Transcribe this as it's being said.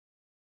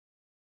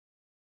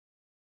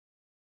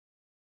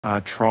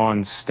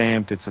Tron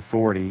stamped its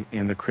authority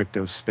in the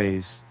crypto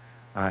space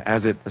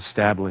as it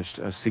established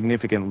a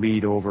significant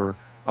lead over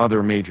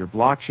other major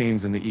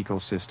blockchains in the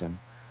ecosystem.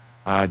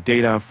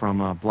 Data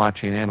from a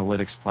blockchain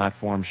analytics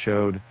platform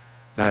showed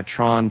that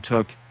Tron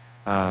took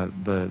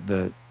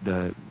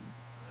the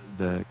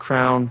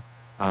crown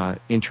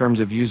in terms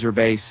of user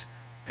base,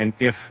 and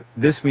if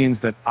this means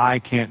that I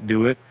can't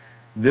do it,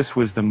 this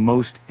was the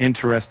most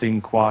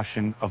interesting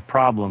quotient of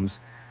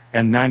problems,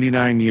 and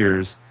 99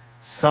 years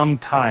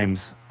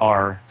sometimes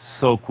are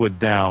soaked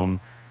down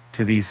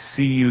to these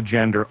CU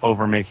gender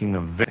overmaking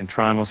events. And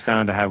Tron was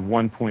found to have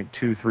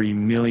 1.23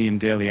 million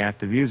daily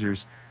active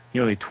users,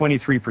 nearly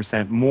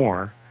 23%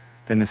 more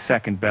than the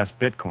second best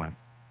Bitcoin.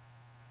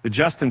 The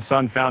Justin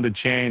Sun founded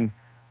chain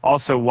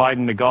also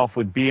widened the gulf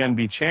with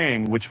BNB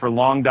Chain, which for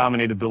long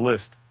dominated the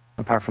list.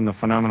 Apart from the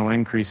phenomenal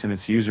increase in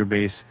its user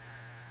base,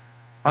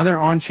 other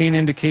on-chain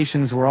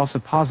indications were also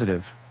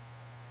positive.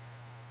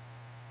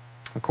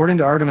 According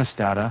to Artemis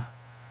data,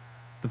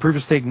 the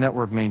proof-of-stake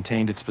network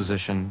maintained its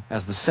position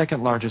as the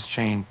second largest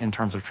chain in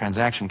terms of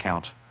transaction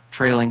count,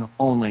 trailing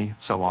only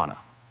Solana.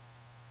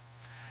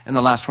 In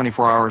the last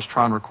 24 hours,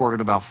 Tron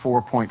recorded about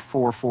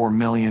 4.44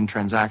 million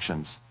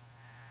transactions.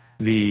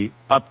 The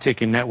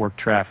uptick in network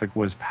traffic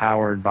was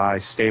powered by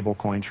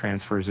stablecoin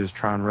transfers as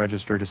Tron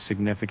registered a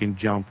significant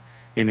jump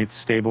in its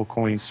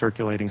stablecoin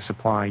circulating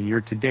supply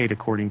year-to-date,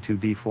 according to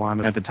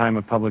DeFi. At the time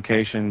of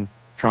publication,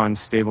 Tron's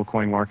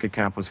stablecoin market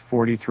cap was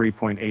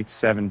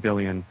 $43.87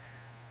 billion,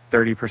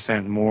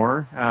 30%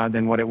 more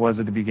than what it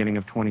was at the beginning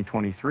of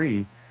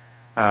 2023.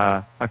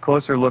 A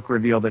closer look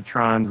revealed that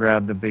Tron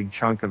grabbed a big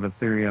chunk of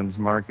Ethereum's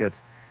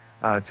market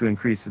to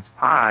increase its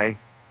pie.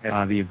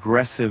 The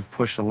aggressive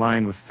push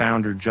aligned with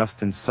founder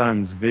Justin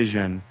Sun's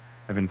vision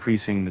of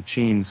increasing the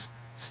chain's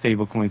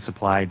stablecoin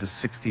supply to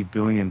 60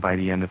 billion by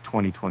the end of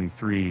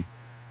 2023.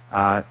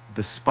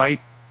 Despite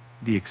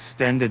the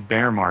extended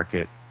bear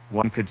market,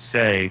 one could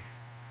say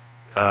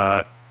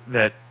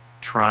that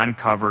Tron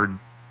covered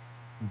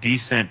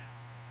decent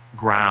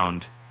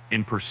ground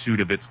in pursuit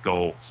of its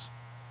goals.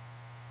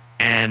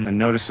 And a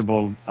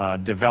noticeable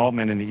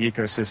development in the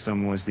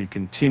ecosystem was the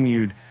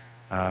continued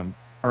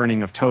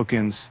earning of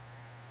tokens.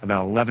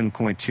 About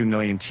 11.2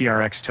 million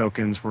TRX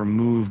tokens were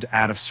moved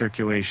out of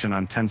circulation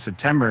on 10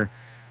 September,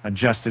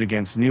 adjusted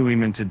against newly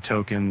minted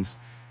tokens.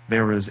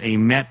 There was a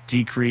net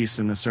decrease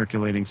in the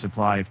circulating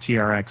supply of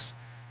TRX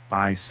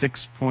by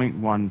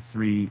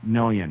 6.13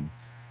 million.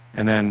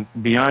 And then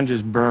beyond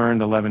just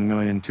burned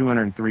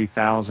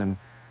 11,203,287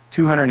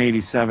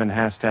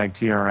 hashtag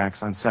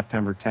TRX on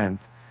September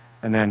 10th.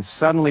 And then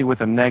suddenly with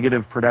a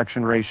negative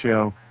production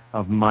ratio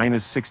of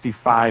minus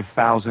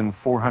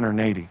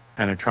 65,480.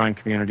 And a Tron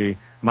community,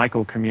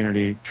 Michael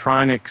community,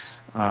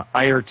 Tronix,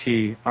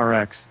 IRT,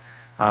 RX,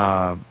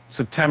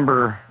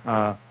 September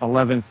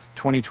 11th,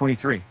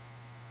 2023.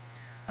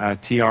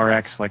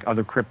 TRX, like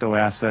other crypto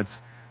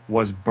assets,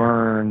 was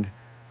burned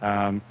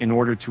in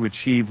order to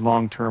achieve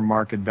long-term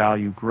market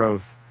value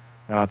growth.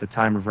 At the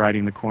time of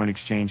writing, the coin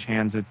exchange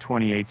hands at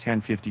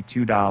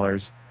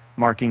 $28,1052,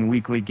 marking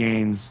weekly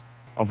gains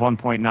of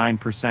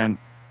 1.9%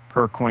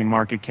 per coin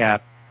market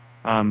cap.